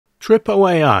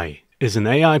Tripo AI is an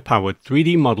AI-powered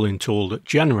 3D modeling tool that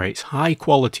generates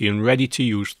high-quality and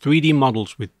ready-to-use 3D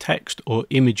models with text or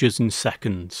images in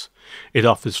seconds. It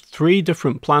offers 3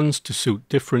 different plans to suit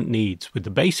different needs, with the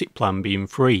basic plan being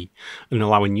free and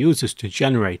allowing users to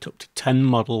generate up to 10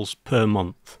 models per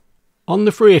month. On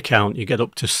the free account, you get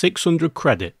up to 600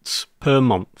 credits per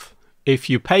month. If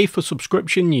you pay for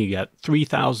subscription, you get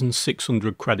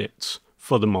 3,600 credits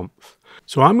for the month.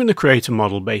 So I'm going to create a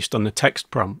model based on the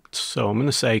text prompt. So I'm going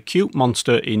to say cute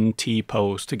monster in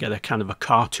T-pose to get a kind of a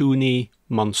cartoony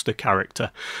monster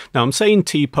character. Now I'm saying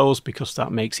T-pose because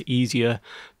that makes it easier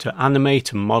to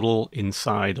animate and model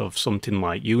inside of something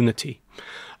like Unity.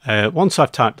 Once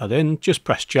I've typed that in, just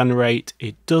press generate.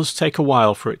 It does take a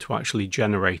while for it to actually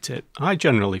generate it. I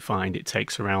generally find it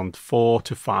takes around 4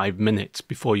 to 5 minutes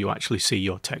before you actually see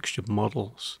your textured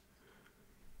models.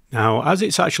 Now, as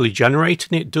it's actually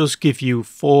generating, it does give you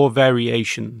 4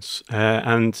 variations.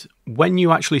 And when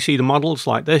you actually see the models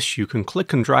like this, you can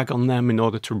click and drag on them in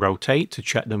order to rotate to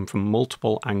check them from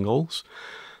multiple angles.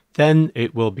 Then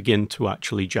it will begin to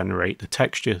actually generate the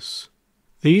textures.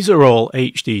 These are all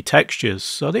HD textures,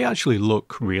 so they actually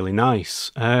look really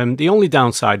nice. The only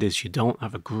downside is you don't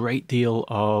have a great deal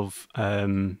of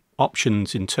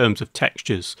options in terms of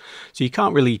textures, so you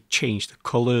can't really change the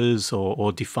colors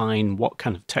or define what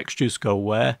kind of textures go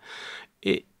where.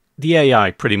 The AI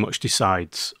pretty much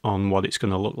decides on what it's going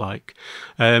to look like.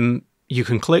 You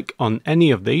can click on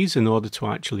any of these in order to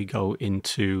actually go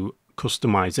into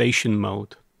customization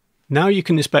mode. Now you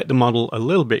can inspect the model a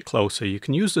little bit closer. You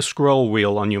can use the scroll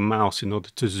wheel on your mouse in order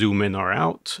to zoom in or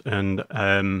out, and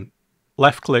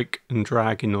left click and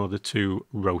drag in order to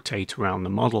rotate around the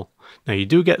model. Now you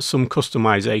do get some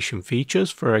customization features.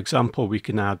 For example, we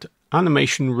can add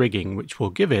animation rigging, which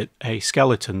will give it a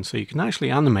skeleton, so you can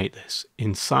actually animate this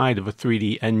inside of a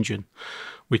 3D engine,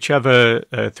 whichever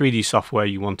 3D software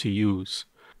you want to use.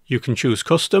 You can choose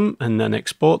custom and then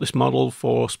export this model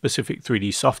for specific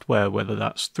 3D software, whether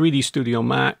that's 3D Studio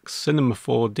Max, Cinema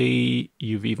 4D,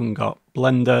 you've even got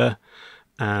Blender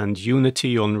and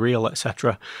Unity, Unreal,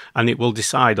 etc. And it will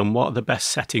decide on what are the best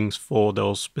settings for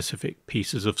those specific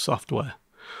pieces of software.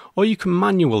 Or you can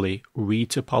manually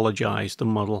retopologize the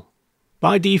model.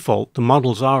 By default, the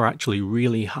models are actually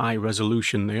really high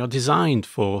resolution. They are designed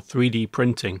for 3D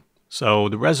printing. So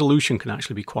the resolution can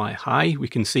actually be quite high. We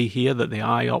can see here that the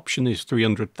eye option is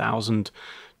 300,000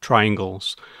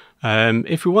 triangles.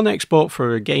 If we want to export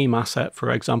for a game asset, for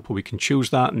example, we can choose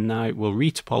that, and now it will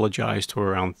retopologize to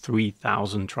around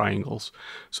 3,000 triangles,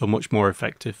 so much more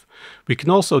effective. We can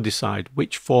also decide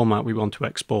which format we want to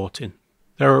export in.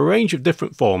 There are a range of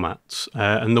different formats,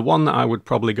 and the one that I would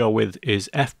probably go with is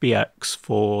FBX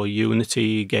for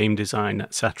Unity, game design,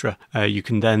 etc. You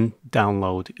can then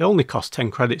download. It only costs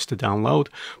 10 credits to download,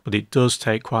 but it does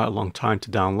take quite a long time to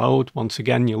download. Once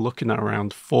again, you're looking at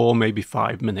around 4, maybe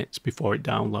 5 minutes before it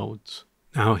downloads.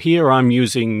 Now here I'm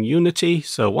using Unity,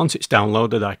 so once it's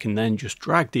downloaded I can then just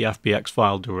drag the FBX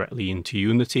file directly into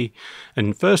Unity,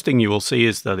 and first thing you will see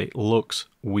is that it looks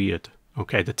weird.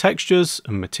 Okay, the textures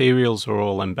and materials are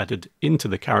all embedded into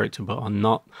the character but are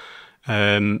not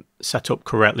set up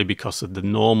correctly because of the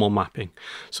normal mapping.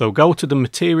 So go to the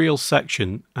materials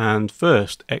section and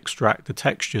first extract the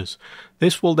textures.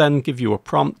 This will then give you a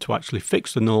prompt to actually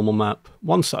fix the normal map.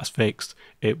 Once that's fixed,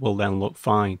 it will then look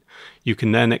fine. You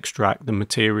can then extract the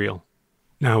material.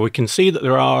 Now we can see that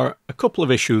there are a couple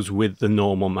of issues with the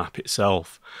normal map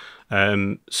itself.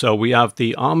 So we have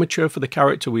the armature for the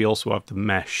character, we also have the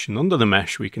mesh, and under the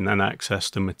mesh we can then access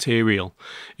the material.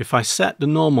 If I set the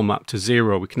normal map to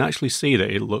 0, we can actually see that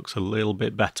it looks a little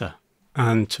bit better.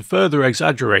 And to further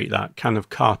exaggerate that kind of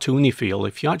cartoony feel,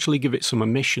 if you actually give it some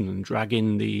emission and drag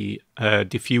in the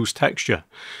diffuse texture,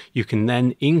 you can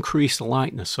then increase the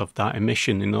lightness of that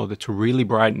emission in order to really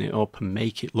brighten it up and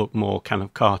make it look more kind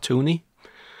of cartoony.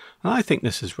 And I think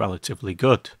this is relatively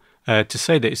good. To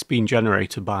say that it's been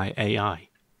generated by AI.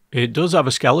 It does have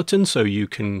a skeleton, so you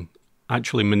can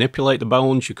actually manipulate the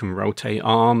bones, you can rotate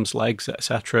arms, legs,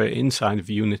 etc. inside of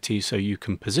Unity, so you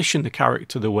can position the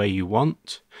character the way you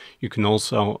want. You can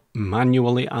also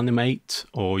manually animate,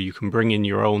 or you can bring in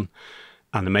your own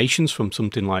animations from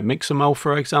something like Mixamo,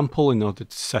 for example, in order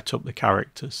to set up the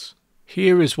characters.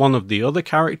 Here is one of the other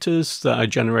characters that are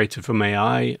generated from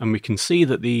AI, and we can see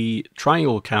that the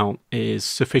triangle count is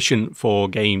sufficient for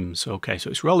games. Okay, so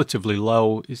it's relatively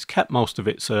low. It's kept most of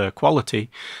its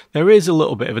quality. There is a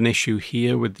little bit of an issue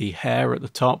here with the hair at the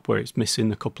top where it's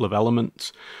missing a couple of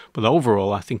elements, but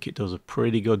overall I think it does a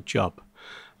pretty good job.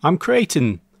 I'm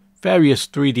creating various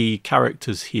 3D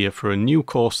characters here for a new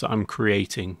course that I'm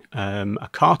creating, a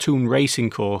cartoon racing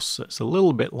course that's a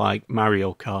little bit like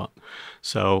Mario Kart.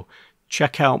 So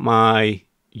check out my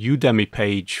Udemy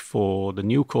page for the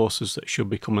new courses that should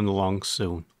be coming along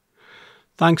soon.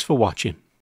 Thanks for watching.